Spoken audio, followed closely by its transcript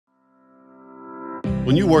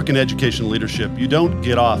When you work in education leadership, you don't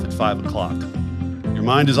get off at 5 o'clock. Your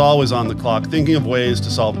mind is always on the clock, thinking of ways to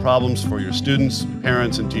solve problems for your students,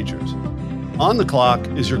 parents, and teachers. On the Clock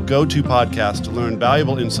is your go-to podcast to learn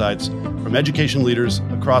valuable insights from education leaders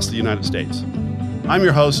across the United States. I'm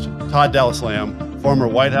your host, Todd Dallas Lamb, former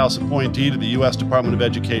White House appointee to the U.S. Department of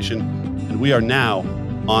Education, and we are now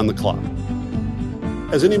on the clock.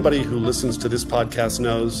 As anybody who listens to this podcast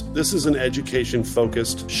knows, this is an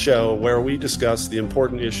education-focused show where we discuss the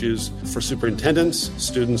important issues for superintendents,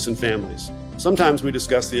 students, and families. Sometimes we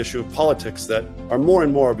discuss the issue of politics that are more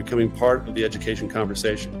and more becoming part of the education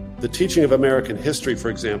conversation. The teaching of American history, for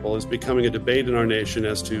example, is becoming a debate in our nation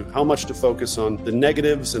as to how much to focus on the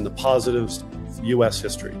negatives and the positives of U.S.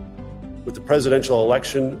 history. With the presidential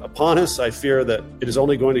election upon us, I fear that it is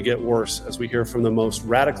only going to get worse as we hear from the most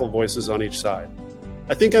radical voices on each side.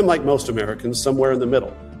 I think I'm like most Americans, somewhere in the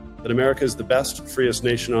middle, that America is the best, freest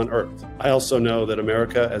nation on earth. I also know that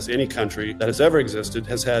America, as any country that has ever existed,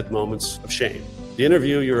 has had moments of shame. The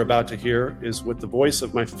interview you're about to hear is with the voice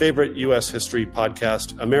of my favorite U.S. history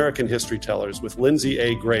podcast, American History Tellers, with Lindsay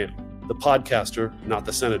A. Graham, the podcaster, not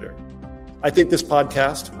the senator. I think this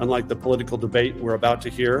podcast, unlike the political debate we're about to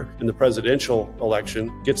hear in the presidential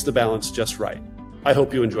election, gets the balance just right. I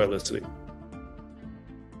hope you enjoy listening.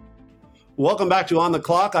 Welcome back to On the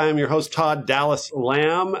Clock. I am your host, Todd Dallas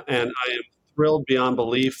Lamb, and I am thrilled beyond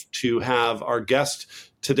belief to have our guest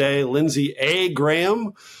today, Lindsay A.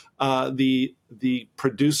 Graham, the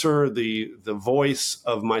producer, the voice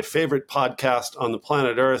of my favorite podcast on the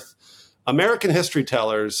planet Earth, American History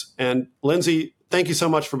Tellers. And Lindsay, thank you so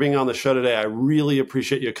much for being on the show today. I really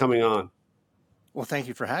appreciate you coming on. Well, thank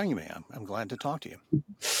you for having me. I'm glad to talk to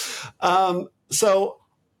you. So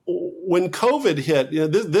when COVID hit,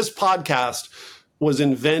 this podcast was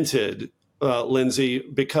invented, Lindsay,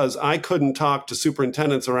 because I couldn't talk to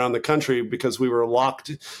superintendents around the country because we were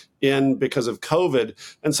locked in because of COVID.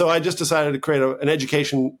 And so I just decided to create an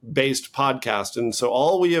education-based podcast. And so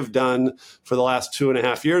all we have done for the last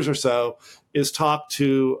 2.5 years or so is talk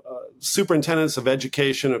to superintendents of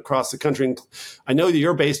education across the country. I know that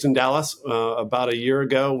you're based in Dallas. About a year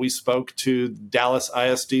ago, we spoke to Dallas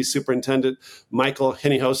ISD Superintendent Michael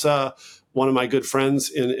Hinojosa, one of my good friends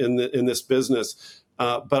in this business.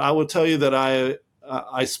 But I will tell you that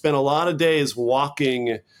I spent a lot of days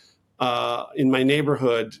walking in my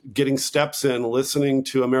neighborhood, getting steps in, listening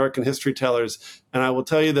to American History Tellers. And I will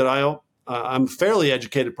tell you that I'm a fairly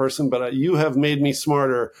educated person, but you have made me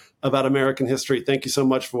smarter about American history. Thank you so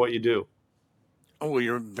much for what you do. Oh, well,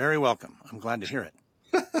 you're very welcome. I'm glad to hear it.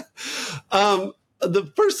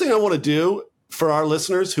 The first thing I want to do for our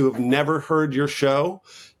listeners who have never heard your show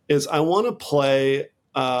is I want to play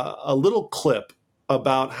a little clip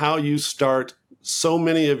about how you start so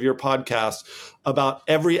many of your podcasts about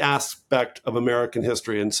every aspect of American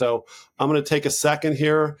history. And so I'm going to take a second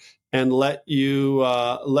here and let you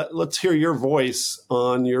let's hear your voice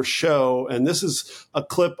on your show. And this is a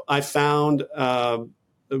clip I found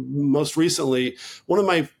most recently. One of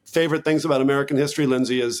my favorite things about American history,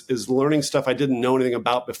 Lindsay, is learning stuff I didn't know anything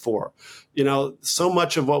about before. You know, so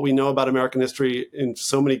much of what we know about American history in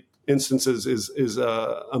so many instances is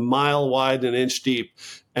a mile wide and an inch deep,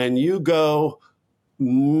 and you go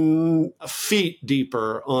feet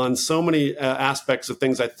deeper on so many aspects of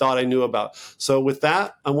things I thought I knew about. So with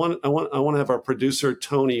that, I want to have our producer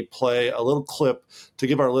Tony play a little clip to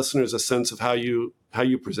give our listeners a sense of how you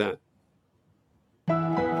present.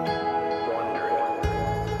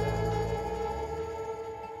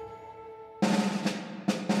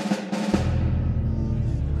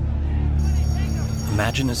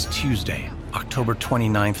 Imagine it's Tuesday, October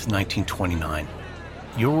 29th, 1929.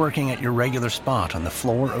 You're working at your regular spot on the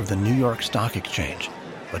floor of the New York Stock Exchange,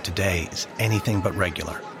 but today is anything but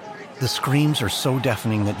regular. The screams are so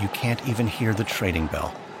deafening that you can't even hear the trading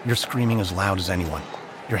bell. You're screaming as loud as anyone.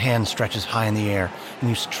 Your hand stretches high in the air, and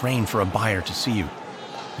you strain for a buyer to see you.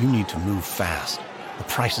 You need to move fast. The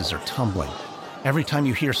prices are tumbling. Every time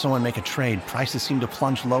you hear someone make a trade, prices seem to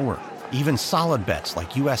plunge lower. Even solid bets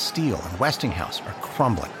like U.S. Steel and Westinghouse are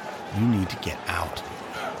crumbling. You need to get out.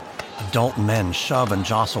 Adult men shove and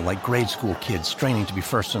jostle like grade school kids straining to be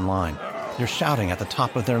first in line. They're shouting at the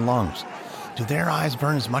top of their lungs. Do their eyes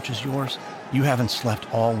burn as much as yours? You haven't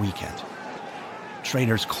slept all weekend.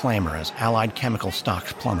 Traders clamor as Allied chemical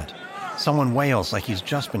stocks plummet. Someone wails like he's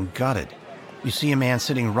just been gutted. You see a man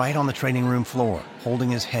sitting right on the trading room floor, holding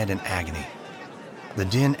his head in agony. The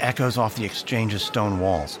din echoes off the exchange's stone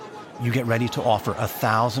walls. You get ready to offer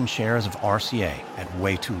 1,000 shares of RCA at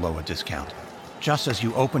way too low a discount. Just as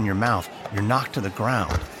you open your mouth, you're knocked to the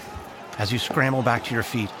ground. As you scramble back to your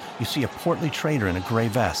feet, you see a portly trader in a gray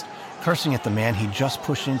vest, cursing at the man he just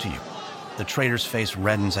pushed into you. The trader's face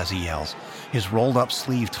reddens as he yells. His rolled-up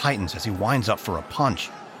sleeve tightens as he winds up for a punch.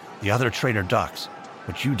 The other trader ducks,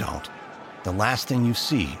 but you don't. The last thing you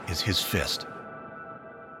see is his fist.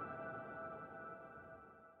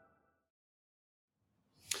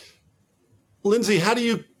 Lindsay, how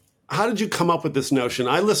did you come up with this notion?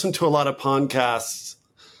 I listen to a lot of podcasts.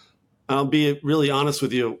 I'll be really honest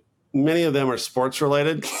with you. Many of them are sports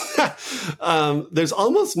related. There's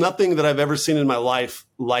almost nothing that I've ever seen in my life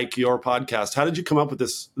like your podcast. How did you come up with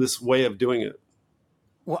this way of doing it?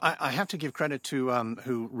 Well, I have to give credit to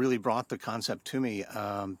who really brought the concept to me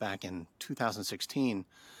back in 2016,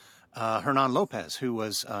 Hernan Lopez, who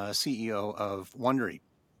was CEO of Wondery,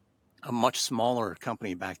 a much smaller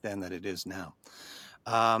company back then than it is now.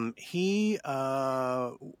 He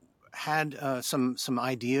had some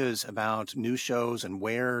ideas about new shows and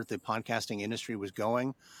where the podcasting industry was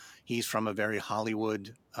going. He's from a very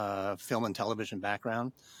Hollywood film and television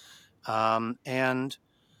background. And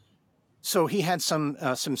so he had some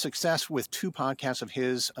success with two podcasts of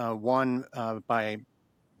his, one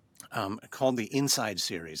called the Inside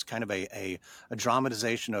series, kind of a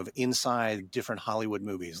dramatization of inside different Hollywood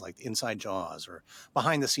movies, like Inside Jaws or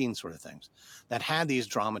behind the scenes sort of things that had these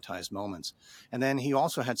dramatized moments. And then he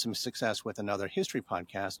also had some success with another history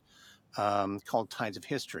podcast called Tides of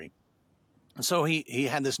History. And so he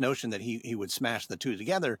had this notion that he would smash the two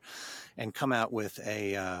together and come out with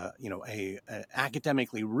a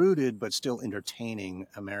academically rooted but still entertaining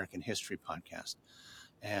American history podcast.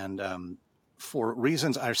 And for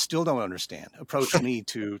reasons I still don't understand, approached me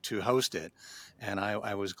to host it. And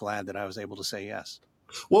I was glad that I was able to say yes.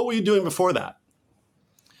 What were you doing before that?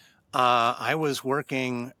 I was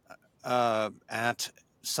working at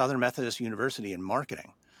Southern Methodist University in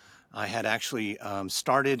marketing. I had actually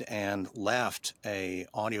started and left a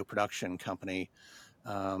audio production company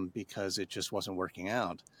because it just wasn't working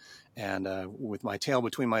out. And with my tail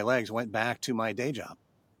between my legs, went back to my day job.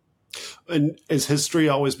 And has history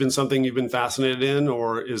always been something you've been fascinated in,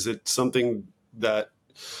 or is it something that,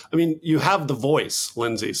 I mean, you have the voice,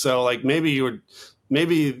 Lindsay. So like maybe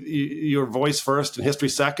your voice first and history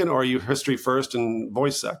second, or are you history first and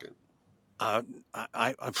voice second? I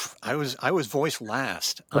was voice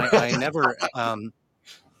last. I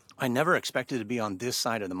never expected to be on this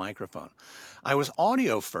side of the microphone. I was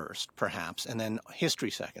audio first, perhaps, and then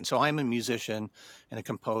history second. So I'm a musician and a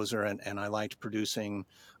composer, and I liked producing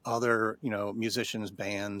other, musicians,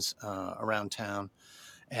 bands around town.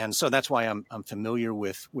 And so that's why I'm familiar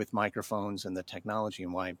with microphones and the technology,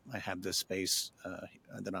 and why I have this space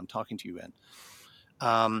that I'm talking to you in.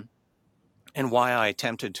 And why I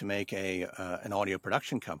attempted to make an audio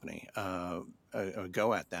production company, a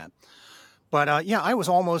go at that. But I was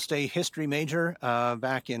almost a history major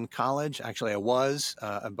back in college. Actually, I was,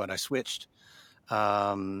 but I switched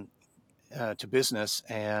to business,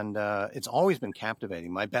 and it's always been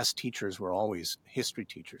captivating. My best teachers were always history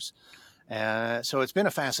teachers. So it's been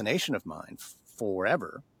a fascination of mine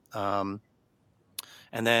forever. And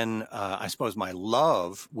then I suppose my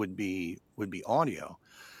love would be audio.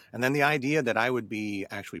 And then the idea that I would be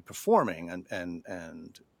actually performing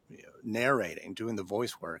and narrating, doing the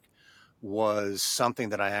voice work, was something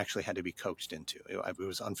that I actually had to be coaxed into. It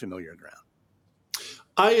was unfamiliar ground.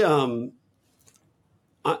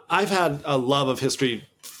 I've had a love of history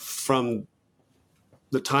from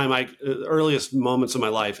the earliest moments of my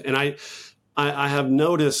life, and I have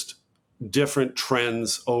noticed different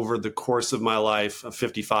trends over the course of my life. I'm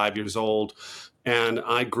 55 years old, and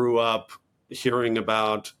I grew up hearing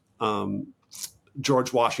about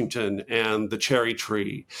George Washington and the cherry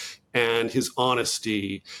tree and his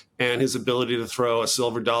honesty and his ability to throw a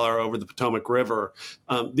silver dollar over the Potomac River.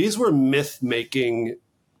 These were myth-making,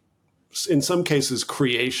 in some cases,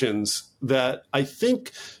 creations that I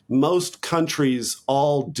think most countries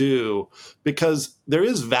all do, because there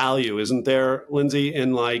is value, isn't there, Lindsay,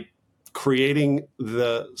 in like creating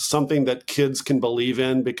something that kids can believe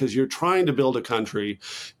in, because you're trying to build a country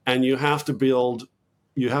and you have to build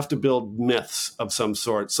myths of some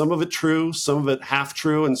sort. Some of it true, some of it half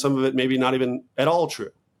true, and some of it maybe not even at all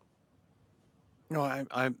true. No,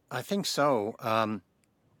 I think so.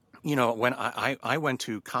 When I went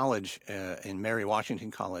to college in Mary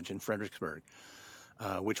Washington College in Fredericksburg,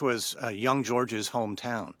 which was young George's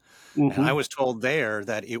hometown. Mm-hmm. And I was told there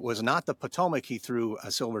that it was not the Potomac he threw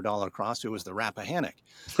a silver dollar across, it was the Rappahannock,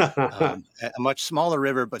 a much smaller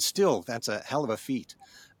river, but still, that's a hell of a feat.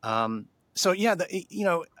 So yeah,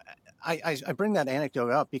 I bring that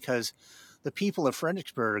anecdote up because the people of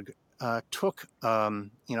Fredericksburg took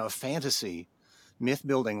a fantasy myth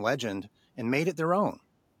building legend and made it their own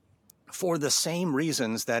for the same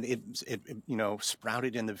reasons that it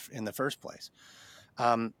sprouted in the first place.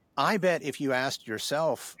 I bet if you asked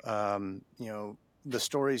yourself, the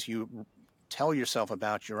stories you tell yourself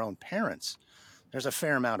about your own parents, there's a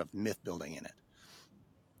fair amount of myth building in it.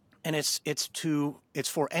 And it's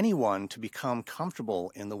for anyone to become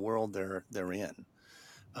comfortable in the world they're in.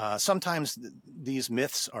 Sometimes these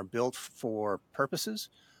myths are built for purposes,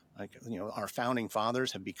 like our founding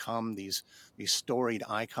fathers have become these storied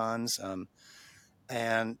icons,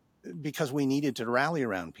 and because we needed to rally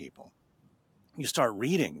around people. You start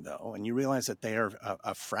reading though, and you realize that they are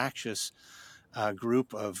a fractious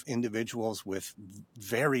group of individuals with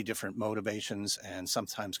very different motivations and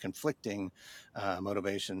sometimes conflicting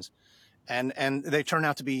motivations, and they turn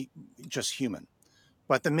out to be just human.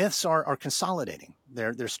 But the myths are consolidating.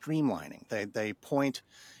 They're streamlining. They point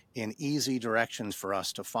in easy directions for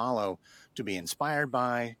us to follow, to be inspired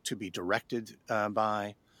by, to be directed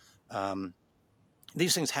by.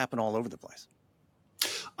 These things happen all over the place.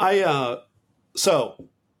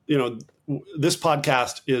 This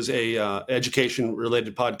podcast is a education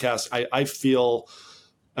related podcast. I feel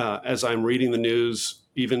as I'm reading the news,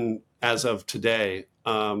 even as of today,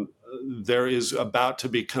 there is about to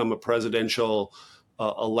become a presidential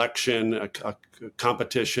election, a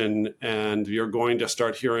competition, and you're going to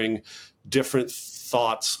start hearing different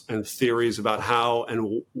thoughts and theories about how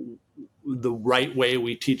and the right way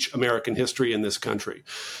we teach American history in this country.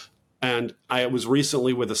 And I was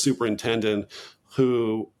recently with a superintendent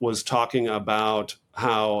who was talking about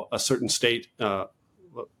how a certain state, not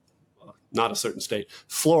a certain state,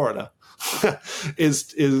 Florida,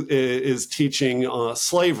 is teaching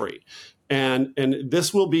slavery, and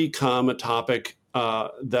this will become a topic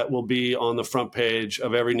that will be on the front page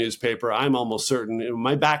of every newspaper. I'm almost certain.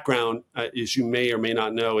 My background, as you may or may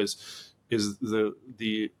not know, is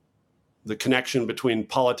the connection between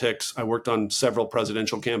politics. I worked on several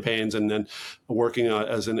presidential campaigns, and then working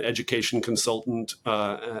as an education consultant,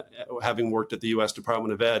 having worked at the U.S.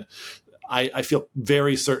 Department of Ed. I feel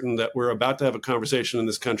very certain that we're about to have a conversation in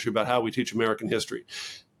this country about how we teach American history.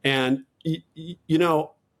 And,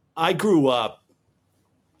 I grew up,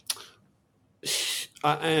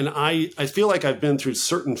 and I feel like I've been through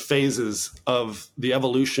certain phases of the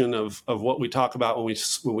evolution of what we talk about when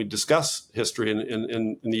we discuss history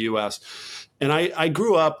in the U.S. And I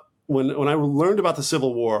grew up when I learned about the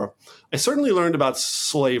Civil War. I certainly learned about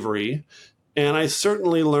slavery, and I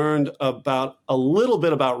certainly learned about a little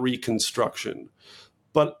bit about Reconstruction.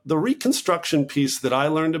 But the Reconstruction piece that I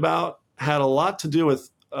learned about had a lot to do with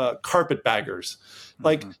carpetbaggers.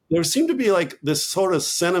 Like, there seemed to be like this sort of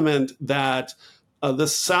sentiment that the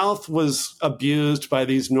South was abused by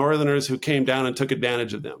these Northerners who came down and took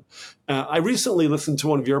advantage of them. I recently listened to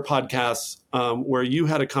one of your podcasts where you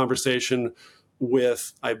had a conversation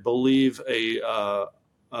with, I believe,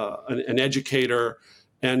 an educator.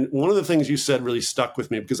 And one of the things you said really stuck with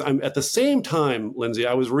me, because I'm at the same time, Lindsay,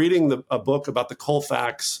 I was reading a book about the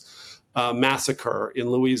Colfax massacre in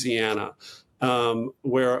Louisiana,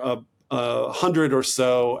 where 100 or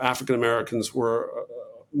so African Americans were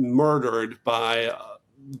murdered by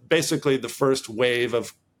basically the first wave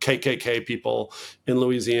of KKK people in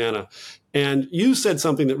Louisiana. And you said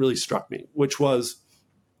something that really struck me, which was,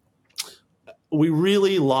 we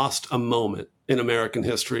really lost a moment in American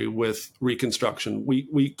history with Reconstruction.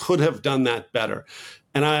 We could have done that better.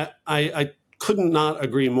 And I couldn't not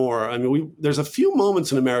agree more. I mean, there's a few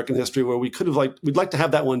moments in American history where we'd like to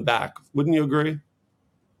have that one back. Wouldn't you agree?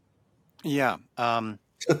 Yeah.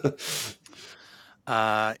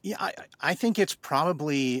 I think it's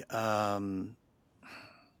probably,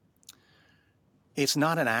 it's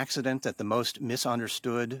not an accident that the most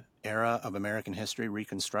misunderstood era of American history,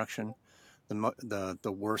 Reconstruction,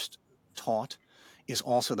 the worst taught, is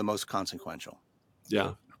also the most consequential.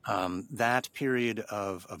 Yeah. That period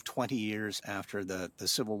of 20 years after the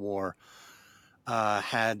Civil War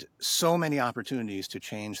had so many opportunities to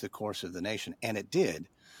change the course of the nation, and it did.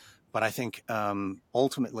 But I think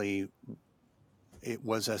ultimately it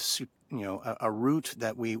was a route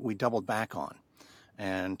that we doubled back on,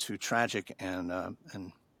 and to tragic and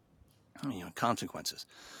consequences.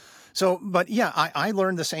 So, but yeah, I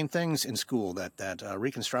learned the same things in school, that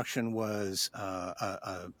Reconstruction was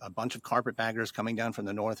a bunch of carpetbaggers coming down from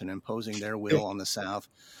the North and imposing their will on the South.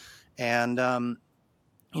 And,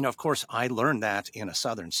 of course, I learned that in a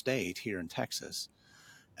Southern state here in Texas.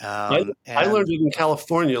 I learned it in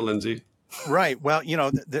California, Lindsay. Right. Well,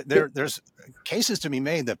 there's cases to be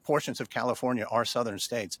made that portions of California are Southern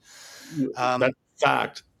states. That's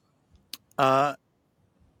fact. Yeah,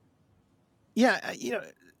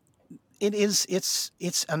 It is.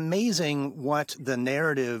 It's amazing what the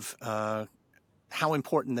narrative, how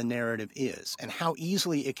important the narrative is, and how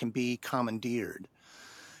easily it can be commandeered,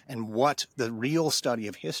 and what the real study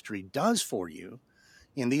of history does for you.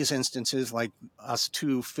 In these instances, like us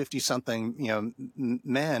two 50-something,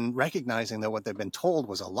 men recognizing that what they've been told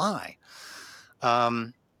was a lie,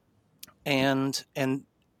 and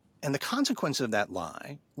the consequence of that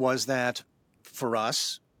lie was that for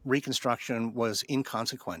us, Reconstruction was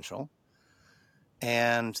inconsequential.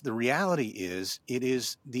 And the reality is, it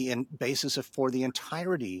is the basis for the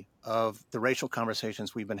entirety of the racial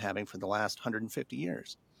conversations we've been having for the last 150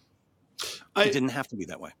 years. It didn't have to be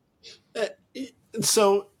that way.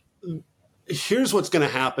 So here's what's going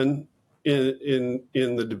to happen in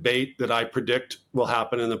the debate that I predict will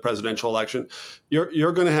happen in the presidential election.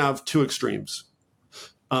 You're going to have two extremes.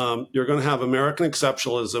 You're going to have American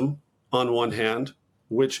exceptionalism on one hand,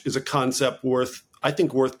 which is a concept worth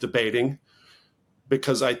debating,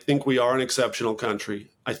 because I think we are an exceptional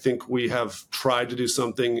country. I think we have tried to do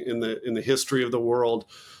something in the history of the world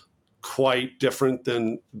quite different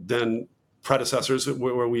than predecessors,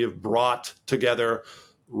 where we have brought together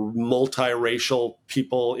multiracial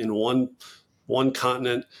people in one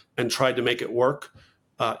continent and tried to make it work.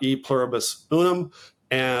 E pluribus unum,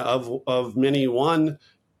 of many one.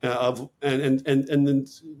 And then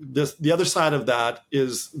the other side of that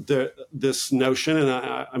is this notion, and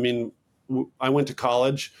I mean, I went to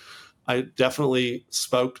college. I definitely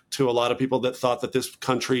spoke to a lot of people that thought that this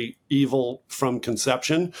country evil from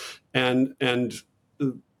conception, and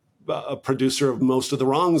a producer of most of the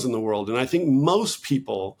wrongs in the world. And I think most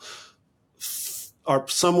people are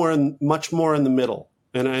much more in the middle.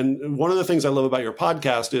 And one of the things I love about your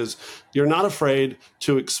podcast is you're not afraid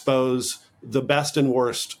to expose the best and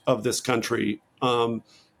worst of this country,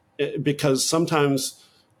 because sometimes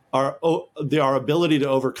our ability to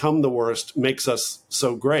overcome the worst makes us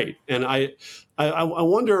so great. And I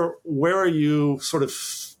wonder where you sort of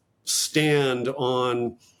stand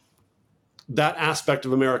on that aspect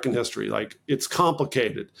of American history. Like, it's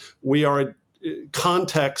complicated.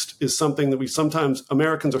 Context is something that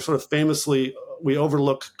Americans are sort of famously, we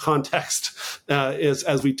overlook context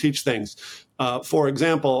as we teach things. For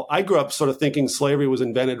example, I grew up sort of thinking slavery was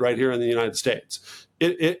invented right here in the United States.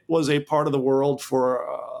 It was a part of the world for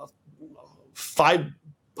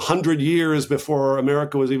 500 years before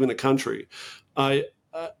America was even a country. I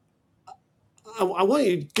want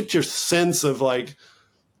you to get your sense of, like,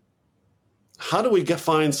 how do we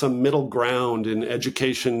find some middle ground in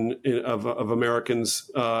education of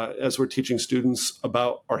Americans as we're teaching students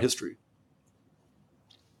about our history?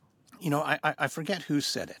 I forget who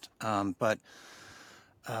said it, but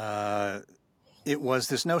it was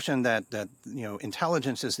this notion that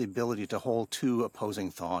intelligence is the ability to hold two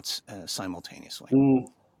opposing thoughts simultaneously. Mm.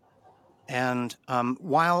 And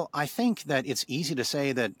while I think that it's easy to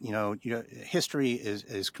say that history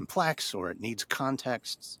is complex, or it needs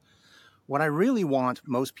contexts, what I really want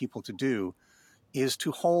most people to do is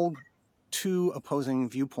to hold two opposing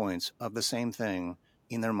viewpoints of the same thing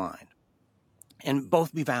in their mind, and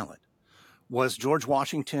both be valid. Was George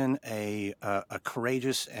Washington a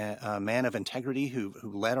courageous man of integrity who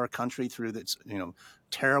led our country through its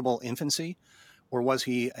terrible infancy, or was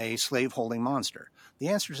he a slave-holding monster? The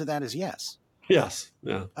answer to that is yes. Yes.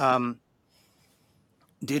 Yeah.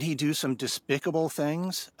 Did he do some despicable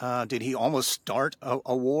things? Did he almost start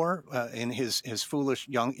a war in his foolish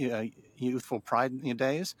young youthful pride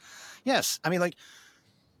days? Yes. I mean, like,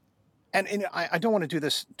 and I don't want to do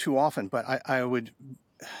this too often, but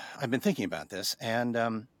I've been thinking about this, and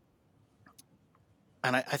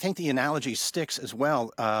I think the analogy sticks as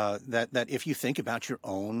well. That if you think about your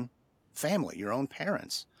own family, your own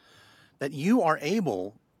parents, that you are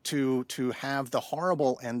able to have the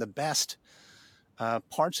horrible and the best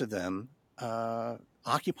parts of them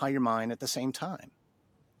occupy your mind at the same time.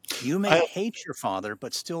 You may hate your father,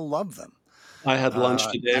 but still love them. I had lunch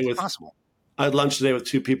today that's possible. I had lunch today with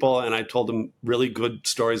two people, and I told them really good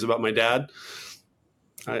stories about my dad.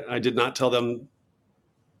 I did not tell them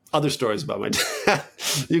other stories about my dad.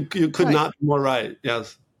 You could not be more right.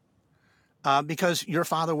 Yes. Because your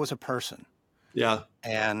father was a person. Yeah.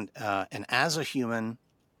 And as a human,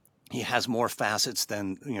 he has more facets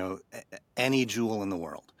than any jewel in the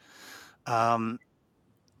world. And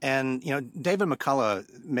David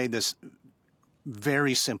McCullough made this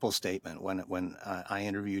very simple statement when I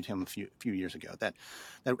interviewed him a few years ago, that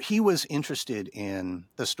he was interested in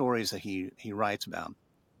the stories that he writes about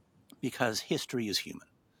because history is human,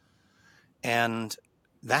 and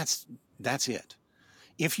that's it.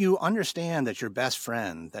 if you understand that your best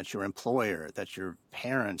friend, that your employer, that your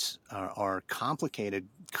parents are complicated,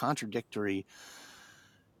 contradictory,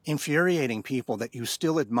 infuriating people that you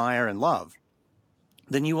still admire and love,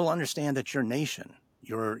 then you will understand that your nation,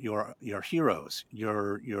 your heroes,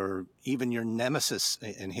 your even your nemesis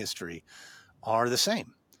in history are the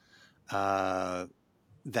same.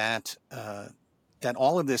 That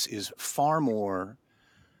all of this is far more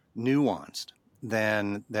nuanced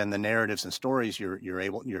than the narratives and stories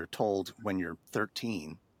you're told when you're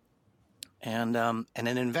 13. And an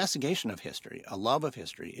investigation of history, a love of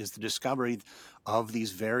history, is the discovery of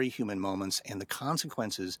these very human moments and the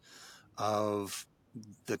consequences of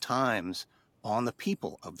the times on the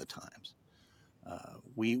people of the times.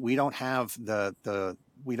 We don't have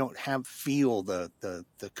feel the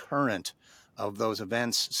current of those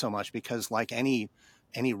events so much, because like any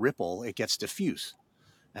ripple, it gets diffuse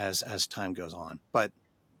as time goes on. But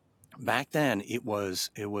back then it was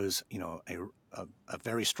a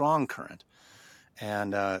very strong current,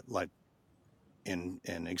 and like in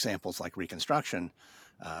examples like Reconstruction,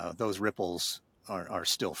 those ripples are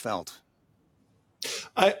still felt.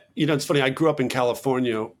 It's funny. I grew up in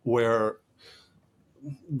California, where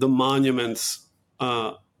the monuments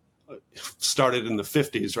started in the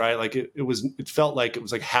 50s, right? Like it felt like it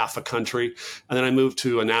was like half a country. And then I moved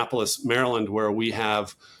to Annapolis, Maryland, where we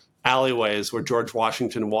have alleyways where George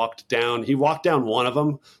Washington walked down. He walked down one of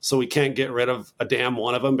them, so we can't get rid of a damn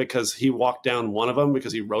one of them, because he walked down one of them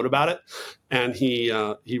because he wrote about it. And he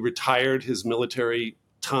retired his military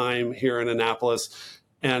time here in Annapolis.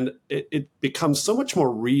 And it becomes so much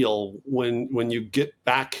more real when you get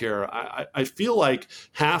back here. I feel like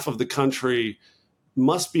half of the country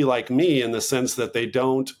must be like me, in the sense that they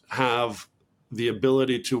don't have the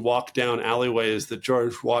ability to walk down alleyways that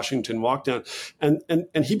George Washington walked down. And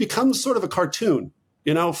he becomes sort of a cartoon,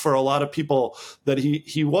 for a lot of people, that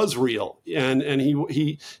he was real, and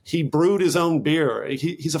he brewed his own beer.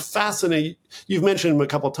 He's a fascinating, you've mentioned him a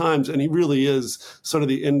couple of times, and he really is sort of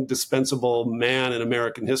the indispensable man in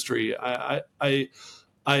American history. I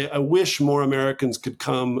wish more Americans could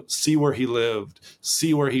come see where he lived,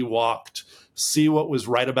 see where he walked, see what was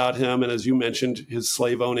right about him, and as you mentioned, his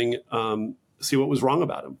slave owning, see what was wrong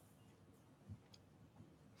about him.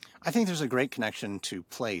 I think there's a great connection to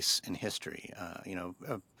place in history.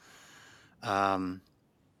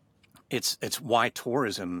 It's why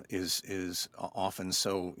tourism is often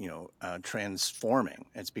so transforming.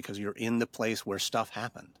 It's because you're in the place where stuff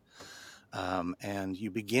happened, and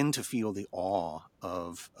you begin to feel the awe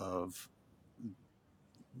of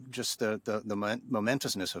just the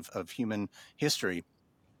momentousness of human history.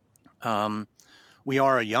 We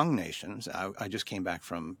are a young nation. I just came back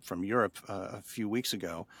from Europe a few weeks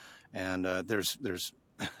ago, and there's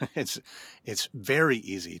it's very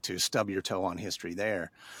easy to stub your toe on history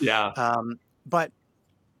there. Yeah. But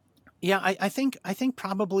yeah, I think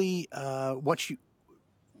probably what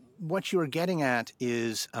you are getting at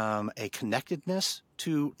is a connectedness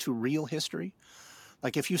to real history.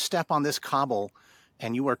 Like if you step on this cobble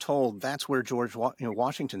and you are told that's where George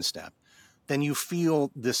Washington stepped, then you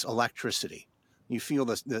feel this electricity. You feel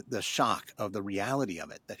the shock of the reality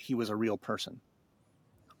of it, that he was a real person.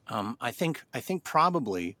 I think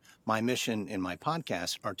probably my mission in my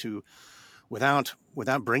podcast are to, without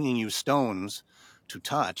bringing you stones to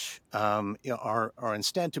touch, are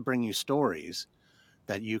instead to bring you stories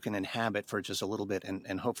that you can inhabit for just a little bit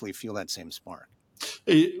and hopefully feel that same spark.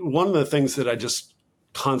 One of the things that I just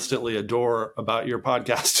constantly adore about your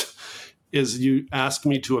podcast is you ask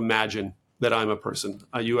me to imagine that I'm a person.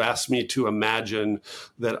 You ask me to imagine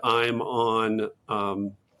that I'm on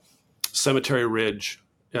Cemetery Ridge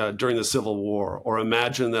during the Civil War, or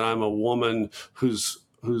imagine that I'm a woman who's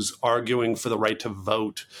arguing for the right to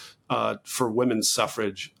vote, for women's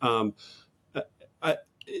suffrage.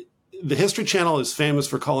 The History Channel is famous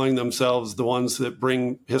for calling themselves the ones that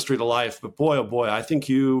bring history to life. But boy, oh boy, I think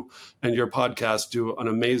you and your podcast do an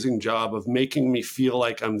amazing job of making me feel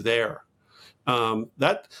like I'm there.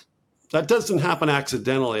 That doesn't happen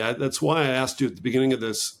accidentally. That's why I asked you at the beginning of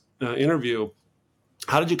this interview,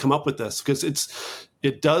 how did you come up with this? Because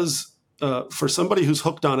it does, for somebody who's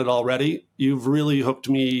hooked on it already, you've really hooked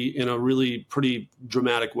me in a really pretty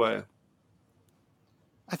dramatic way.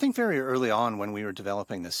 I think very early on when we were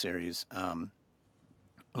developing this series,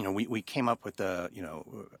 we came up with the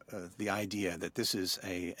idea that this is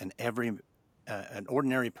an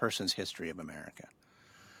ordinary person's history of America,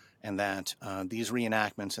 and that these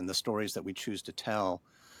reenactments and the stories that we choose to tell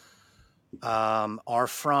are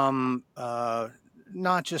from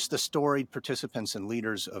not just the storied participants and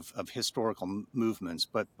leaders of historical movements,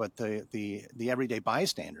 but the everyday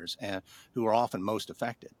bystanders who are often most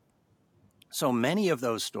affected. So many of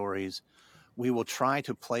those stories, we will try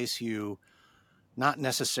to place you not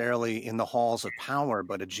necessarily in the halls of power,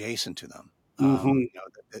 but adjacent to them.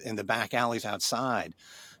 In the back alleys outside,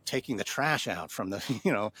 taking the trash out from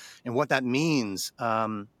the, and what that means,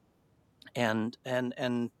 and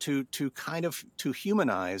to kind of to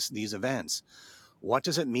humanize these events. What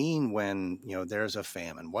does it mean when there's a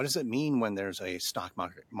famine? What does it mean when there's a stock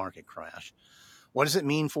market crash? What does it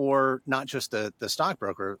mean for not just the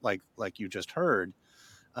stockbroker, like you just heard,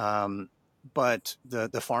 but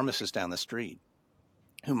the pharmacist down the street,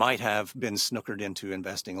 who might have been snookered into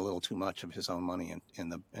investing a little too much of his own money in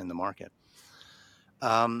the market.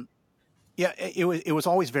 It was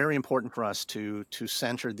always very important for us to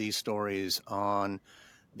center these stories on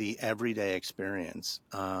the everyday experience,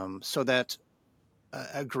 so that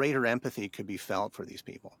a greater empathy could be felt for these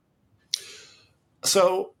people.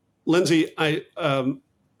 So, Lindsay, I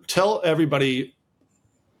tell everybody,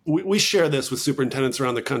 we share this with superintendents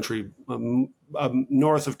around the country,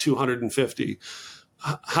 north of 250.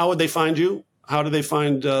 How would they find you? How do they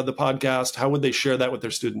find the podcast? How would they share that with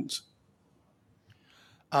their students?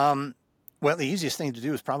 Well, the easiest thing to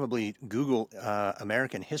do is probably Google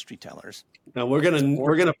American History Tellers. Now we're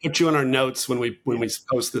gonna put you in our notes when we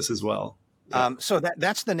post this as well. So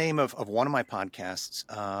that's the name of one of my podcasts,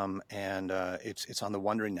 and it's on the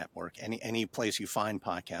Wondering Network. Any place you find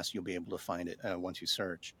podcasts, you'll be able to find it once you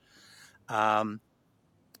search.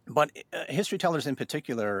 But History Tellers, in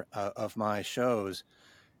particular, of my shows,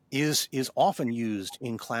 is often used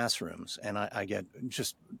in classrooms, and I get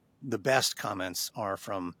just the best comments are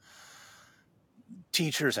from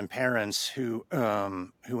teachers and parents who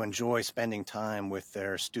enjoy spending time with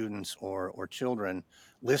their students or children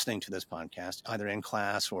listening to this podcast, either in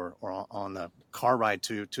class or on the car ride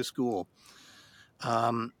to school.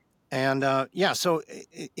 So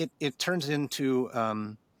it turns into,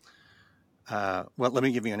 well, let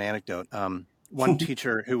me give you an anecdote. One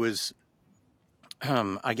teacher who was,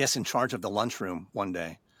 I guess, in charge of the lunchroom one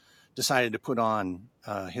day decided to put on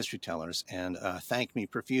History Tellers and thanked me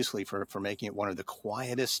profusely for making it one of the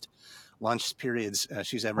quietest lunch periods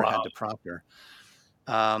she's ever had to proctor.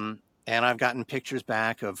 And I've gotten pictures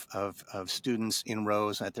back of students in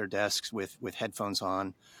rows at their desks with headphones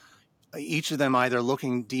on, each of them either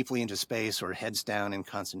looking deeply into space or heads down in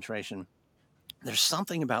concentration. There's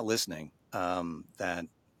something about listening that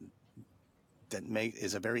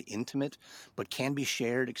is a very intimate but can be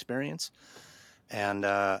shared experience. And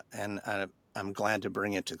I'm glad to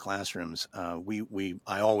bring it to classrooms.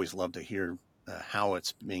 I always love to hear how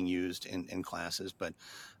it's being used in classes, but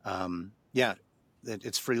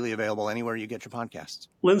it's freely available anywhere you get your podcasts.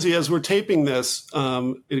 Lindsay, as we're taping this,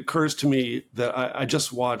 it occurs to me that I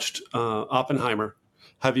just watched Oppenheimer.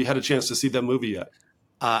 Have you had a chance to see that movie yet?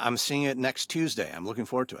 I'm seeing it next Tuesday. I'm looking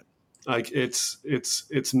forward to it. Like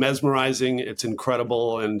it's mesmerizing. It's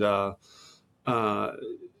incredible, and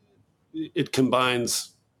it combines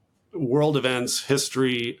world events,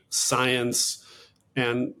 history, science,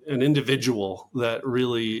 and an individual that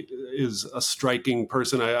really is a striking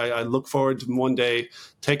person. I look forward to one day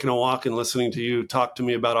taking a walk and listening to you talk to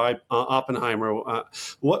me about Oppenheimer.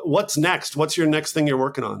 What's next? What's your next thing you're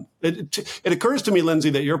working on? It occurs to me, Lindsay,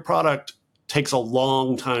 that your product takes a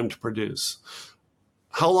long time to produce.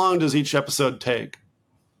 How long does each episode take?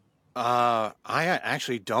 I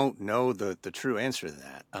actually don't know the true answer to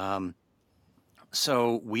that.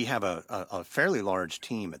 So we have a fairly large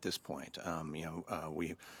team at this point. We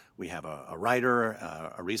have a writer,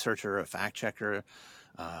 a researcher, a fact checker,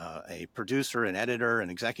 a producer, an editor, an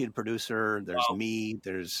executive producer. There's me.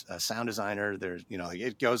 There's a sound designer. There's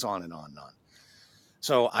it goes on and on and on.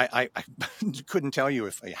 So I couldn't tell you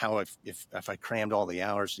if I crammed all the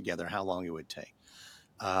hours together, how long it would take.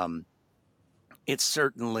 It's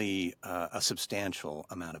certainly a substantial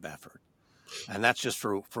amount of effort. And that's just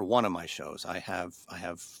for one of my shows. I have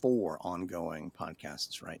 4 ongoing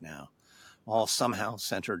podcasts right now, all somehow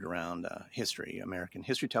centered around history: American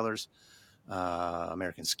History Tellers,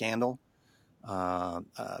 American Scandal,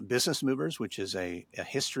 Business Movers, which is a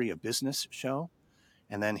history of business show,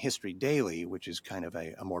 and then History Daily, which is kind of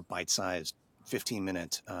a more bite-sized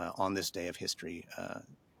 15-minute on this day of history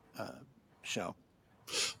show.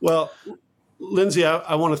 Well, Lindsay,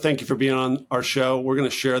 I want to thank you for being on our show. We're going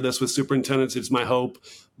to share this with superintendents. It's my hope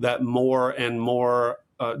that more and more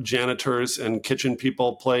janitors and kitchen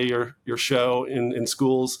people play your show in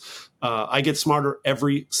schools. I get smarter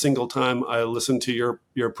every single time I listen to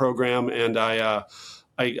your program, and I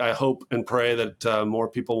I hope and pray that more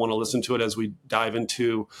people want to listen to it as we dive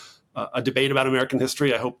into a debate about American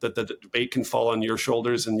history. I hope that the debate can fall on your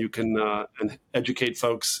shoulders and you can and educate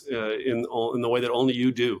folks in the way that only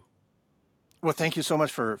you do. Well, thank you so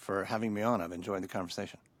much for having me on. I've enjoyed the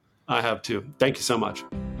conversation. I have too. Thank you so much.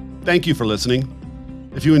 Thank you for listening.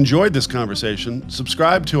 If you enjoyed this conversation,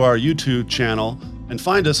 subscribe to our YouTube channel and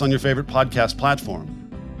find us on your favorite podcast platform.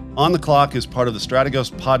 On the Clock is part of the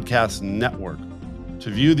Strategos Podcast Network. To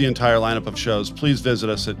view the entire lineup of shows, please visit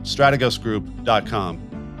us at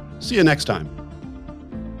strategosgroup.com. See you next time.